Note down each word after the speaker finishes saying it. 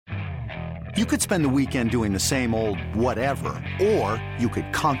You could spend the weekend doing the same old whatever, or you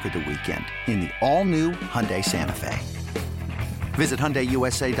could conquer the weekend in the all-new Hyundai Santa Fe. Visit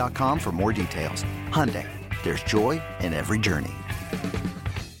HyundaiUSA.com for more details. Hyundai, there's joy in every journey.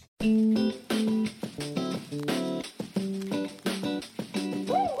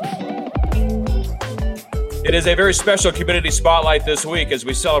 It is a very special community spotlight this week as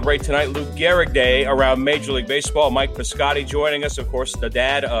we celebrate tonight Lou Gehrig Day around Major League Baseball. Mike Piscotty joining us, of course, the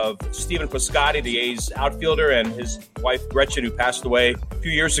dad of Stephen Piscotty, the A's outfielder, and his wife Gretchen, who passed away a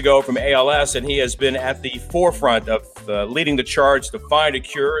few years ago from ALS. And he has been at the forefront of leading the charge to find a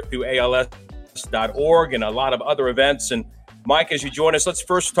cure through ALS.org and a lot of other events. And Mike, as you join us, let's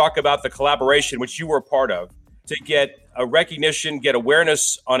first talk about the collaboration, which you were a part of, to get a recognition, get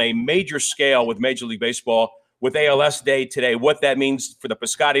awareness on a major scale with Major League Baseball with ALS Day today, what that means for the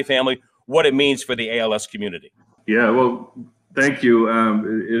Piscotty family, what it means for the ALS community. Yeah, well, thank you.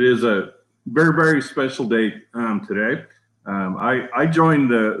 It is a very, very special day today. I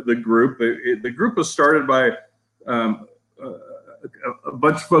joined the group. The group was started by a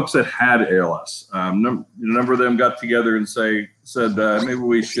bunch of folks that had ALS. A number of them got together and said maybe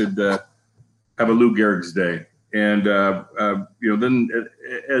we should have a Lou Gehrig's Day. And then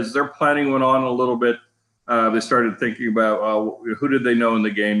as their planning went on a little bit, they started thinking about who did they know in the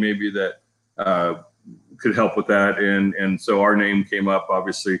game maybe that could help with that, and so our name came up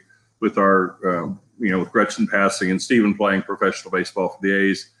obviously with our with Gretchen passing and Stephen playing professional baseball for the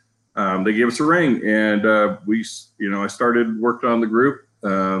A's. They gave us a ring, and I started working on the group,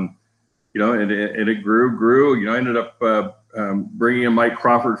 and it grew. I ended up bringing in Mike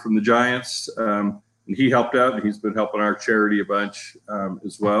Crawford from the Giants, and he helped out, and he's been helping our charity a bunch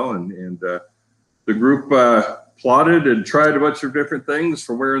as well, and the group plotted and tried a bunch of different things,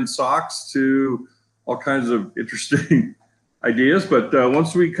 from wearing socks to all kinds of interesting ideas. But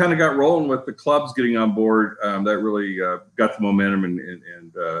once we kind of got rolling with the clubs getting on board, that really got the momentum,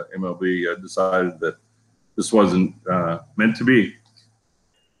 and MLB decided that this wasn't meant to be.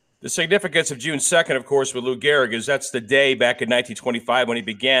 The significance of June 2nd, of course, with Lou Gehrig is that's the day back in 1925 when he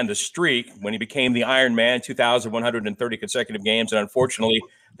began the streak, when he became the Iron Man, 2,130 consecutive games. And unfortunately,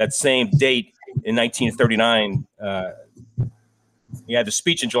 that same date in 1939, he had the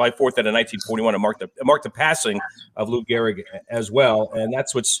speech in July 4th in 1941. It marked the passing of Lou Gehrig as well. And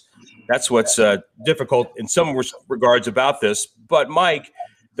that's what's difficult in some regards about this. But, Mike,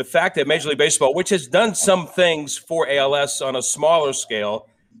 the fact that Major League Baseball, which has done some things for ALS on a smaller scale,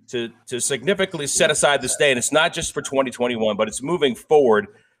 to significantly set aside this day, and it's not just for 2021, but it's moving forward.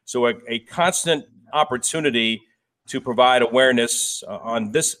 So a constant opportunity to provide awareness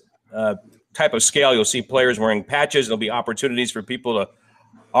on this type of scale. You'll see players wearing patches. There'll be opportunities for people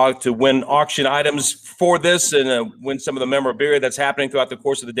to win auction items for this and win some of the memorabilia that's happening throughout the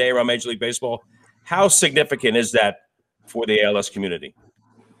course of the day around Major League Baseball. How significant is that for the ALS community?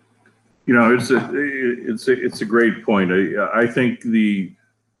 It's a great point. I think the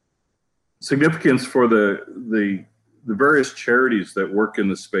significance for the various charities that work in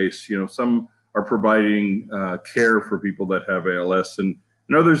the space, some are providing care for people that have ALS, and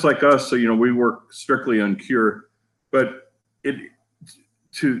others like us, so we work strictly on cure. But to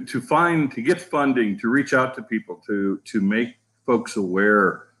get funding, to reach out to people, to make folks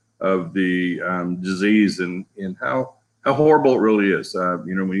aware of the disease and how horrible it really is.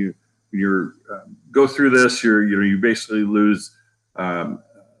 When you go through this, you basically lose the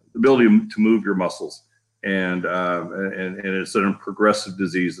ability to move your muscles, and it's a progressive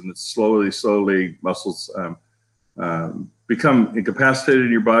disease, and it's slowly muscles become incapacitated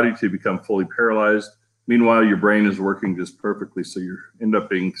in your body to become fully paralyzed. Meanwhile, your brain is working just perfectly, so you end up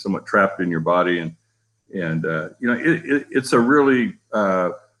being somewhat trapped in your body, and it's a really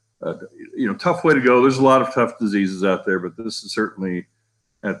tough way to go. There's a lot of tough diseases out there, but this is certainly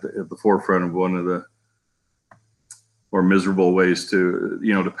at the forefront of one of the more miserable ways to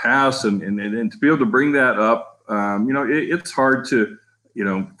pass, and to be able to bring that up. It's hard to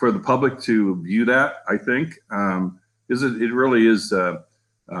for the public to view that, I think, is it really is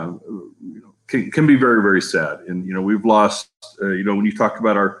can be very, very sad. And we've lost when you talk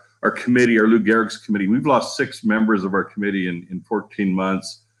about our committee, our Lou Gehrig's committee, we've lost 6 members of our committee in 14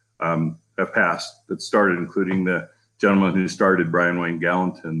 months have passed, that started, including the gentleman who started, Brian Wayne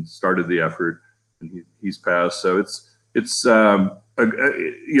Gallatin, started the effort, and he's passed. So it's this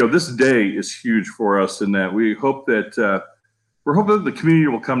day is huge for us, in that we hope that we're hoping that the community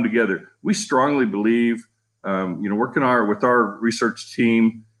will come together. We strongly believe, working with our research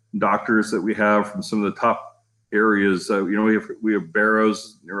team, doctors that we have from some of the top areas. We have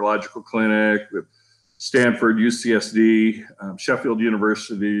Barrows Neurological Clinic, we have Stanford, UCSD, Sheffield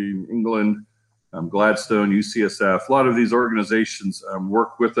University, England, Gladstone, UCSF. A lot of these organizations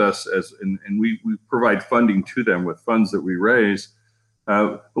work with us and we provide funding to them with funds that we raise.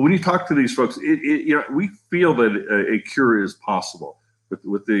 But when you talk to these folks, we feel that a cure is possible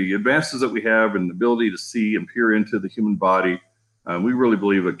with the advances that we have and the ability to see and peer into the human body. We really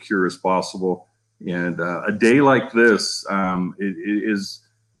believe a cure is possible. And a day like this,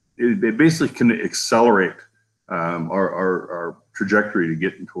 it basically can accelerate our trajectory to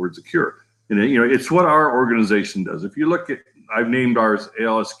getting towards a cure. And it's what our organization does. If you look at, I've named ours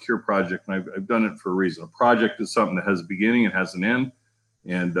ALS Cure Project, and I've done it for a reason. A project is something that has a beginning and has an end.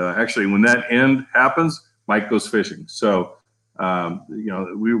 And actually, when that end happens, Mike goes fishing. So,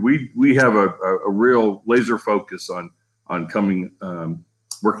 we have a real laser focus on coming,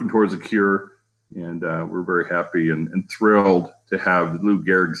 working towards a cure. And we're very happy and thrilled to have Lou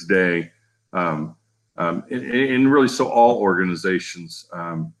Gehrig's Day. And really, so all organizations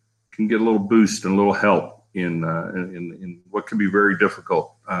can get a little boost and a little help in what can be very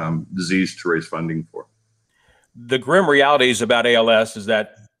difficult disease to raise funding for. The grim realities about ALS is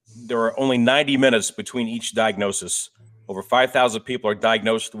that there are only 90 minutes between each diagnosis. Over 5,000 people are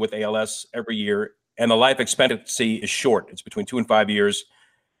diagnosed with ALS every year, and the life expectancy is short. It's between 2 and 5 years.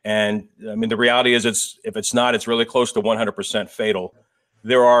 And I mean, the reality is if it's not, it's really close to 100% fatal.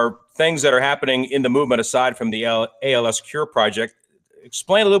 There are things that are happening in the movement aside from the ALS Cure Project.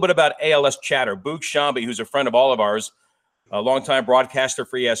 Explain a little bit about ALS Chatter. Boog Shambi, who's a friend of all of ours, a longtime broadcaster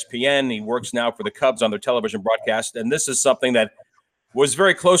for ESPN. He works now for the Cubs on their television broadcast. And this is something that was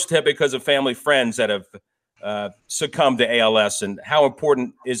very close to him because of family friends that have succumbed to ALS. And how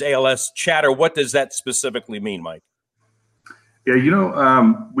important is ALS Chatter? What does that specifically mean, Mike? Yeah,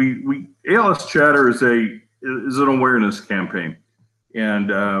 we ALS Chatter is an awareness campaign. And,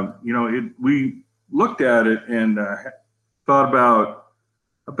 we looked at it and thought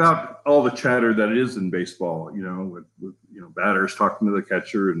about all the chatter that is in baseball, with batters talking to the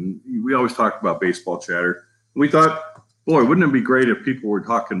catcher, and we always talk about baseball chatter. We thought, boy, wouldn't it be great if people were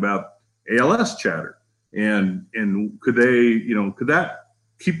talking about ALS chatter, and could that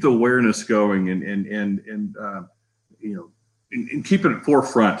keep the awareness going and keep it at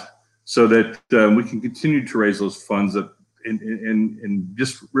forefront so that we can continue to raise those funds and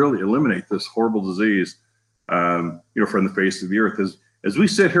just really eliminate this horrible disease, from the face of the earth. As we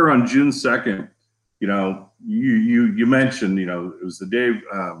sit here on June 2nd, you mentioned, it was the day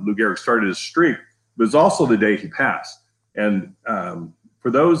Lou Gehrig started his streak, but it's also the day he passed. And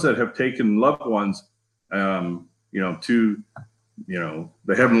for those that have taken loved ones, to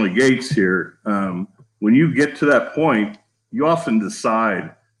the heavenly gates here, when you get to that point, you often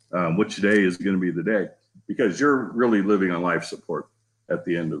decide which day is going to be the day, because you're really living on life support at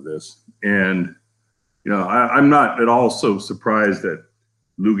the end of this. And, I'm not at all so surprised that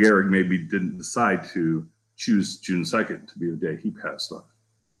Lou Gehrig maybe didn't decide to choose June 2nd to be the day he passed on.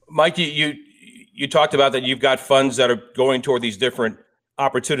 Mike, you talked about that you've got funds that are going toward these different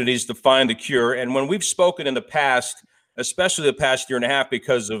opportunities to find the cure. And when we've spoken in the past, especially the past year and a half,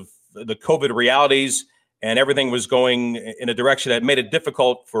 because of the COVID realities and everything was going in a direction that made it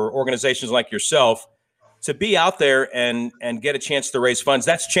difficult for organizations like yourself to be out there and get a chance to raise funds,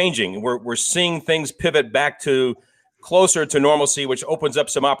 that's changing. We're seeing things pivot back to closer to normalcy, which opens up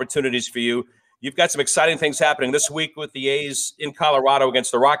some opportunities for you. You've got some exciting things happening this week with the A's in Colorado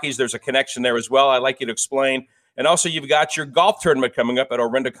against the Rockies. There's a connection there as well. I'd like you to explain. And also, you've got your golf tournament coming up at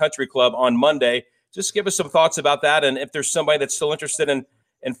Orinda Country Club on Monday. Just give us some thoughts about that, and if there's somebody that's still interested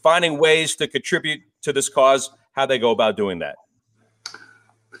in finding ways to contribute to this cause, how they go about doing that.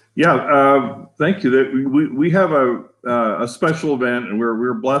 Yeah, thank you. We have a special event, and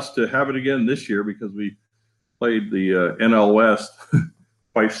we're blessed to have it again this year because we played the NL West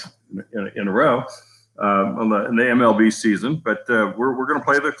twice in a row in the MLB season. But we're going to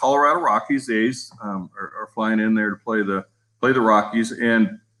play the Colorado Rockies. The A's are flying in there to play the Rockies,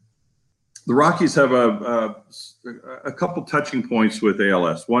 and the Rockies have a couple touching points with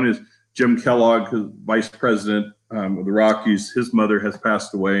ALS. One is Jim Kellogg, who's vice president of the Rockies. His mother has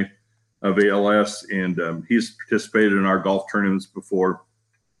passed away of ALS, and he's participated in our golf tournaments before.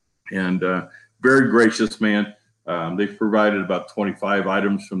 And very gracious man. They've provided about 25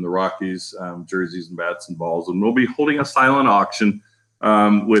 items from the Rockies, jerseys and bats and balls. And we'll be holding a silent auction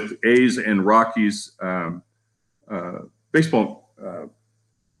with A's and Rockies baseball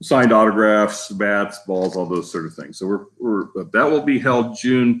signed autographs, bats, balls, all those sort of things. So that will be held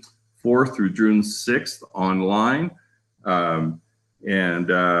June 4th through June 6th online. And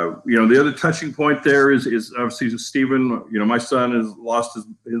the other touching point there is obviously Stephen. My son has lost his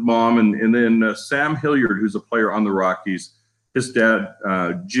mom, and then Sam Hilliard, who's a player on the Rockies. His dad,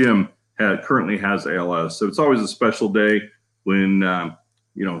 Jim, currently has ALS. So it's always a special day when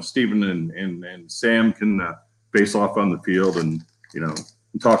Stephen and Sam can face off on the field and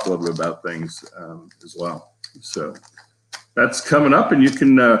talk a little bit about things as well. So that's coming up, and you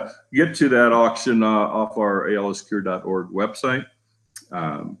can get to that auction off our alscure.org website.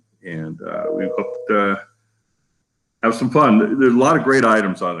 We hope to have some fun. There's a lot of great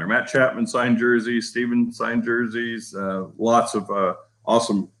items on there. Matt Chapman signed jerseys, Steven signed jerseys, lots of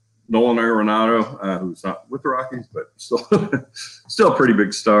awesome. Nolan Arenado, who's not with the Rockies, but still a pretty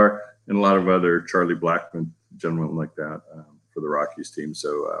big star, and a lot of other Charlie Blackmon, gentlemen like that for the Rockies team.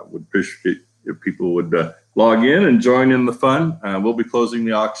 So would appreciate if people would log in and join in the fun. We'll be closing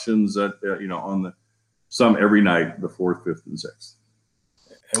the auctions at on some every night, the 4th, 5th, and 6th.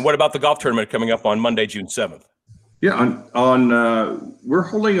 And what about the golf tournament coming up on Monday, June 7th? Yeah, we're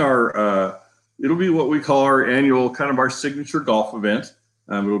holding our it'll be what we call our annual kind of our signature golf event.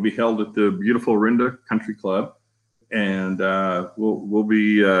 It will be held at the beautiful Rinda Country Club, and we'll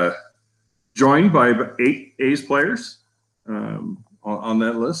be joined by 8 A's players on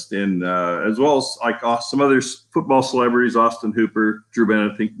that list, and as well as some other football celebrities, Austin Hooper, Drew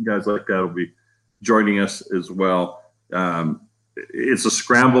Bennett, I think guys like that will be joining us as well. It's a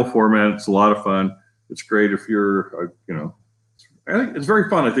scramble format. It's a lot of fun. It's great if you're, I think it's very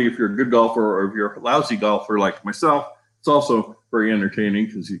fun. I think if you're a good golfer or if you're a lousy golfer like myself, it's also very entertaining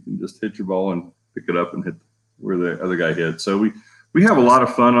because you can just hit your ball and pick it up and hit where the other guy hit. So we have a lot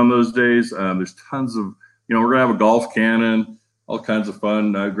of fun on those days. There's tons of, we're going to have a golf cannon, all kinds of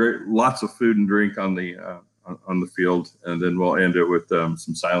fun, great, lots of food and drink on the field. And then we'll end it with some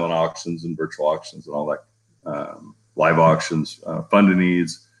silent auctions and virtual auctions and all that. Live auctions, fund to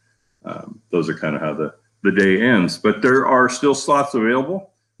needs. Those are kind of how the day ends. But there are still slots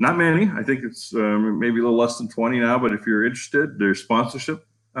available. Not many. I think it's maybe a little less than 20 now. But if you're interested, there's sponsorship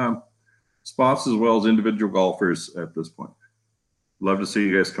spots as well as individual golfers at this point. Love to see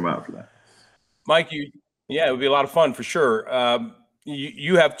you guys come out for that. Mike, it would be a lot of fun for sure.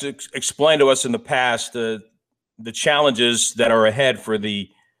 You have to explain to us in the past the challenges that are ahead for the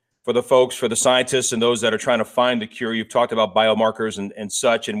folks, for the scientists and those that are trying to find the cure. You've talked about biomarkers and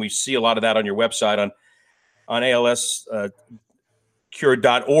such, and we see a lot of that on your website on alscure.org,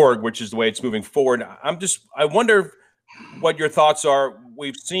 which is the way it's moving forward. I wonder what your thoughts are.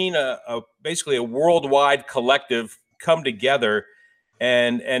 We've seen basically a worldwide collective come together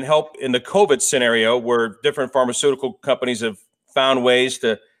and help in the COVID scenario where different pharmaceutical companies have found ways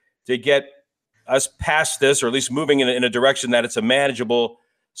to get us past this, or at least moving in a direction that it's a manageable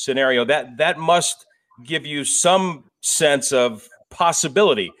scenario. That must give you some sense of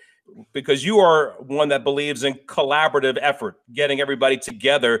possibility, because you are one that believes in collaborative effort, getting everybody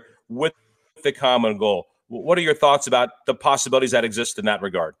together with the common goal. What are your thoughts about the possibilities that exist in that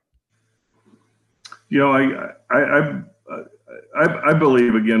regard? I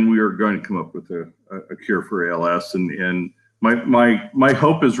believe, again, we are going to come up with a cure for ALS, and my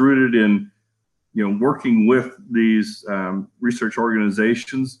hope is rooted in working with these research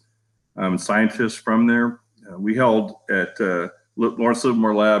organizations, scientists from there. We held at Lawrence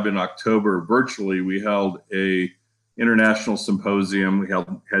Livermore Lab in October virtually. We held a international symposium. We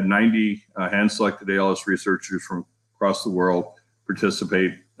had 90 hand-selected ALS researchers from across the world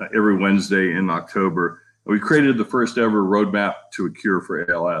participate every Wednesday in October. We created the first ever roadmap to a cure for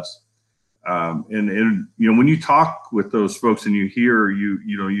ALS. And when you talk with those folks and you hear,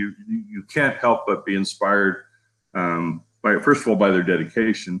 you can't help but be inspired by, first of all, by their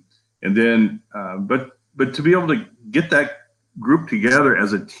dedication, and then but to be able to get that group together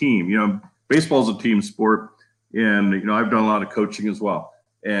as a team. Baseball is a team sport, and I've done a lot of coaching as well,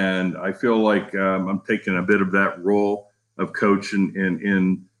 and I feel like I'm taking a bit of that role of coach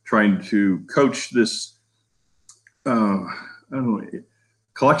in trying to coach this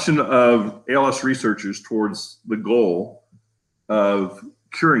collection of ALS researchers towards the goal of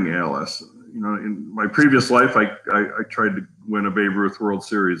curing ALS. In my previous life, I tried to win a Babe Ruth World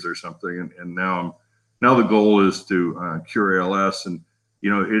Series or something, and now the goal is to cure ALS. And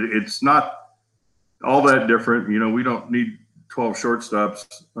it's not all that different. We don't need 12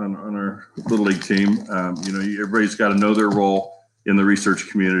 shortstops on our little league team. Everybody's got to know their role in the research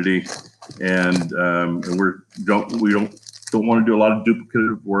community, and we don't want to do a lot of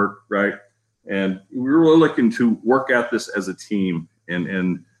duplicative work, right? And we're really looking to work at this as a team.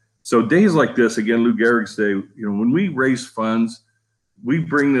 And so days like this, again, Lou Gehrig's Day, when we raise funds, we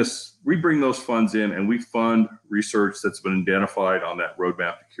bring those funds in and we fund research that's been identified on that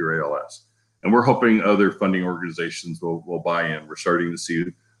roadmap to cure ALS. And we're hoping other funding organizations will buy in. We're starting to see a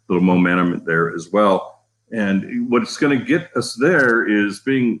little momentum there as well. And what's going to get us there is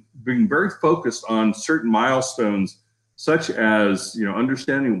being very focused on certain milestones, such as,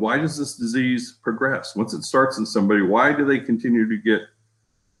 understanding, why does this disease progress? Once it starts in somebody, why do they continue to get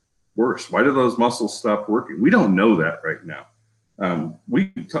worse? Why do those muscles stop working? We don't know that right now.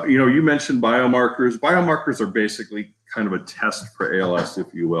 You mentioned biomarkers. Biomarkers are basically kind of a test for ALS,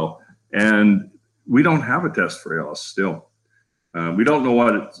 if you will. And we don't have a test for ALS still. We don't know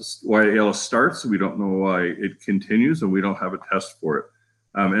why ALS starts. We don't know why it continues, and we don't have a test for it.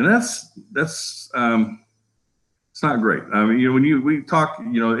 And that's it's not great. When we talk,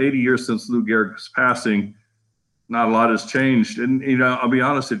 80 years since Lou Gehrig's passing, not a lot has changed. And, I'll be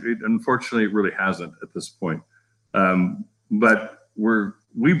honest, unfortunately, it really hasn't at this point. But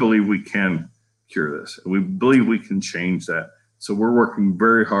we believe we can cure this. We believe we can change that. So we're working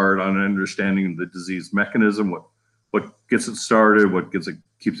very hard on understanding the disease mechanism, what gets it started, what keeps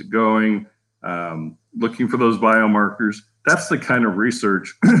it going, looking for those biomarkers. That's the kind of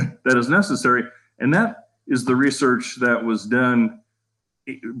research that is necessary. And that is the research that was done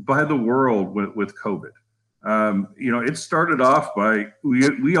by the world with COVID. It started off by,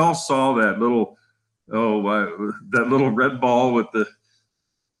 we all saw that little red ball with the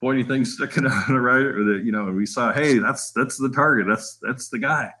pointy thing sticking out, right? Or we saw, hey, that's the target. That's the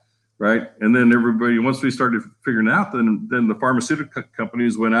guy, right? And then everybody, once we started figuring out, then the pharmaceutical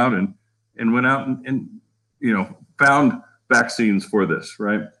companies went out and found vaccines for this,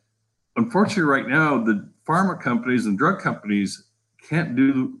 right? Unfortunately, right now, the pharma companies and drug companies can't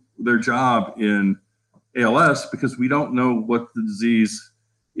do their job in ALS because we don't know what the disease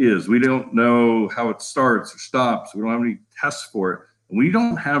is. We don't know how it starts or stops. We don't have any tests for it. And we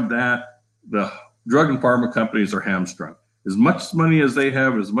don't have that. The drug and pharma companies are hamstrung. As much money as they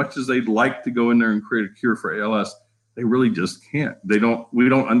have, as much as they'd like to go in there and create a cure for ALS, they really just can't. We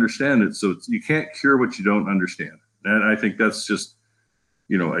don't understand it. So you can't cure what you don't understand. And I think that's just,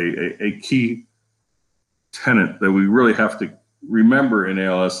 a key tenet that we really have to remember in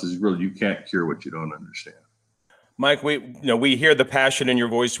ALS is really, you can't cure what you don't understand. Mike, we hear the passion in your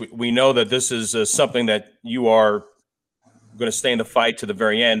voice. We know that this is something that you are going to stay in the fight to the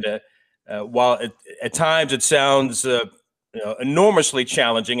very end. While at times it sounds enormously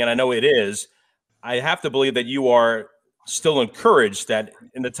challenging, and I know it is, I have to believe that you are still encouraged that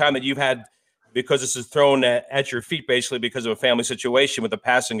in the time that you've had, because this is thrown at your feet basically because of a family situation with the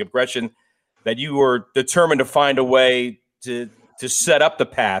passing of Gretchen, that you were determined to find a way to set up the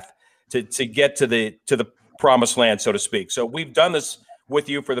path to get to the promised land, so to speak. So we've done this with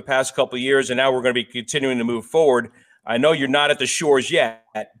you for the past couple of years, and now we're going to be continuing to move forward. I know you're not at the shores yet,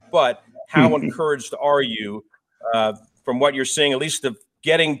 but how encouraged are you from what you're seeing, at least of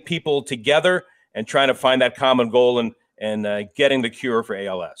getting people together and trying to find that common goal and getting the cure for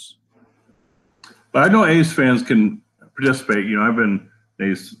ALS? But I know A's fans can participate. I've been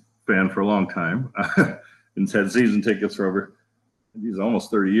an A's fan for a long time and had season tickets for over almost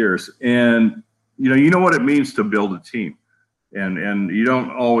 30 years. And, you know what it means to build a team. And you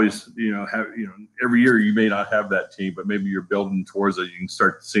don't always, have, every year you may not have that team, but maybe you're building towards it. You can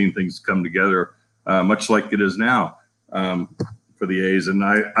start seeing things come together, much like it is now for the A's. And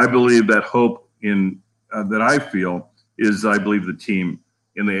I believe that hope that I feel is, I believe the team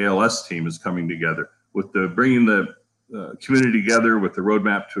in the ALS team is coming together with bringing the community together with the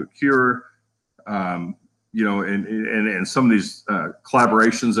roadmap to a cure, and some of these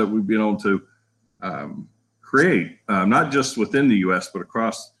collaborations that we've been able to create, not just within the U.S. but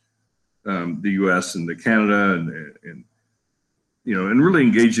across the U.S. and Canada and really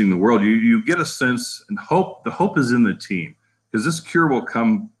engaging the world. You get a sense and hope. The hope is in the team because this cure will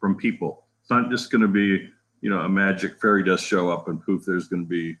come from people. It's not just going to be a magic fairy dust show up and poof, there's going to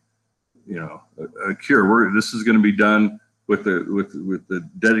be a cure. This is going to be done with the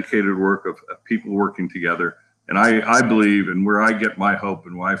dedicated work of people working together. And I believe, and where I get my hope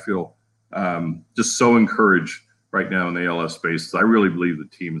and why I feel just so encouraged right now in the ALS space, I really believe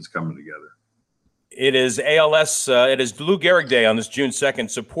the team is coming together. It is ALS. It is Lou Gehrig Day on this June 2nd,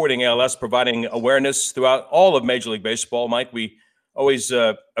 supporting ALS, providing awareness throughout all of Major League Baseball. Mike, we always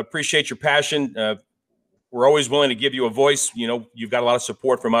appreciate your passion. We're always willing to give you a voice. You've got a lot of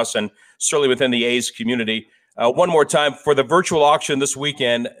support from us and certainly within the A's community. One more time, for the virtual auction this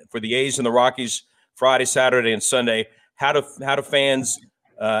weekend for the A's and the Rockies, Friday, Saturday, and Sunday, how do fans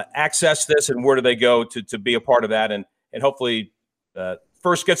access this, and where do they go to be a part of that and hopefully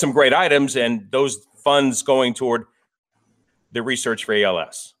first get some great items and those funds going toward the research for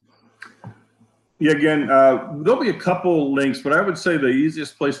ALS? Yeah, again, there'll be a couple links, but I would say the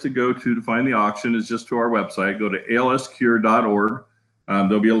easiest place to go to find the auction is just to our website. Go to alscure.org.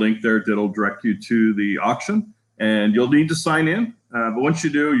 There'll be a link there that'll direct you to the auction, and you'll need to sign in. But once you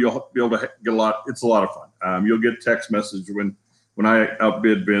do, you'll be able to get a lot. It's a lot of fun. You'll get text message when I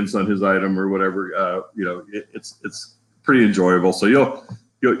outbid Vince on his item or whatever. It's pretty enjoyable. So you'll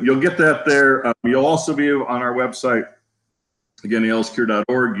get that there. You'll also be on our website. Again,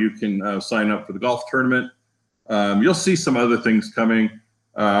 alscure.org. You can sign up for the golf tournament. You'll see some other things coming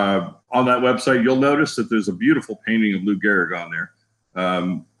on that website. You'll notice that there's a beautiful painting of Lou Gehrig on there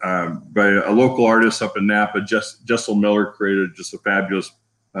by a local artist up in Napa. Jessel Miller created just a fabulous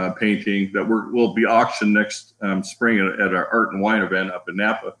painting that will be auctioned next spring at our Art and Wine event up in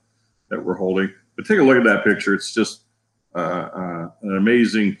Napa that we're holding. But take a look at that picture. It's just an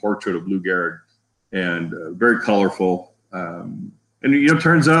amazing portrait of Lou Gehrig and very colorful. And it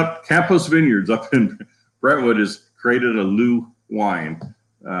turns out Campos Vineyards up in Brentwood has created a Lou wine,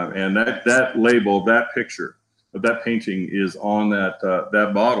 and that label, that picture of that painting is on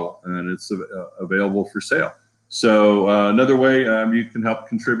that bottle, and it's available for sale. So another way you can help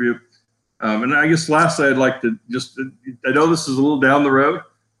contribute. And I guess lastly, I'd like to I know this is a little down the road,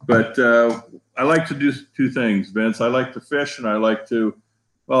 but I like to do two things, Vince. I like to fish, and I like to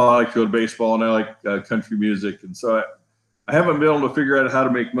go to baseball, and I like country music, and so I haven't been able to figure out how to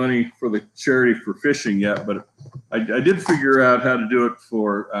make money for the charity for fishing yet, but I did figure out how to do it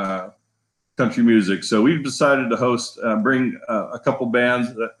for country music. So we've decided to bring a couple bands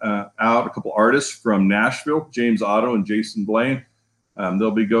out, a couple artists from Nashville, James Otto and Jason Blaine.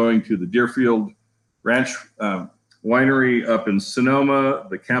 They'll be going to the Deerfield Ranch Winery up in Sonoma,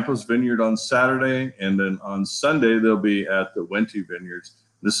 the Campos Vineyard on Saturday, and then on Sunday they'll be at the Wente Vineyards.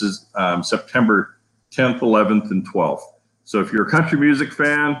 This is September 10th, 11th, and 12th. So if you're a country music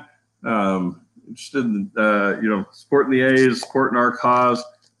fan, interested in supporting the A's, supporting our cause,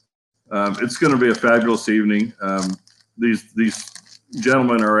 it's going to be a fabulous evening. These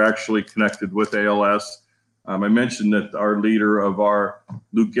gentlemen are actually connected with ALS. I mentioned that our leader of our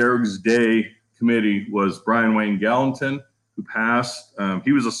Lou Gehrig's Day committee was Brian Wayne Gallatin, who passed.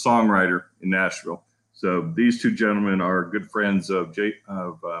 He was a songwriter in Nashville. So these two gentlemen are good friends of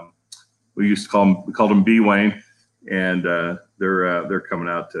we called him B. Wayne. And they're coming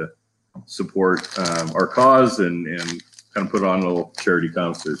out to support our cause and kind of put on a little charity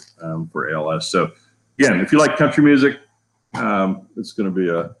concert for ALS. So again, if you like country music, it's going to be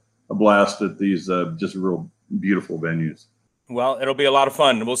a blast at these just real beautiful venues. Well, it'll be a lot of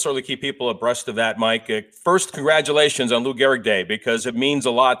fun, and we'll certainly keep people abreast of that, Mike. First, congratulations on Lou Gehrig Day, because it means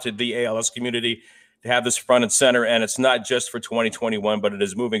a lot to the ALS community to have this front and center, and it's not just for 2021, but it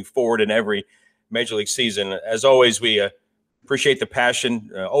is moving forward in every Major League season. As always, we appreciate the passion.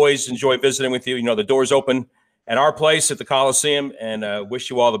 Always enjoy visiting with you. The door's open at our place at the Coliseum, and wish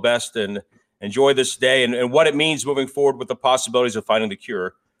you all the best and enjoy this day and what it means moving forward with the possibilities of finding the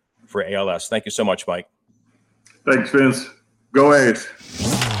cure for ALS. Thank you so much, Mike. Thanks, Vince. Go A's.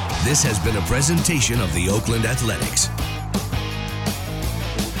 This has been a presentation of the Oakland Athletics.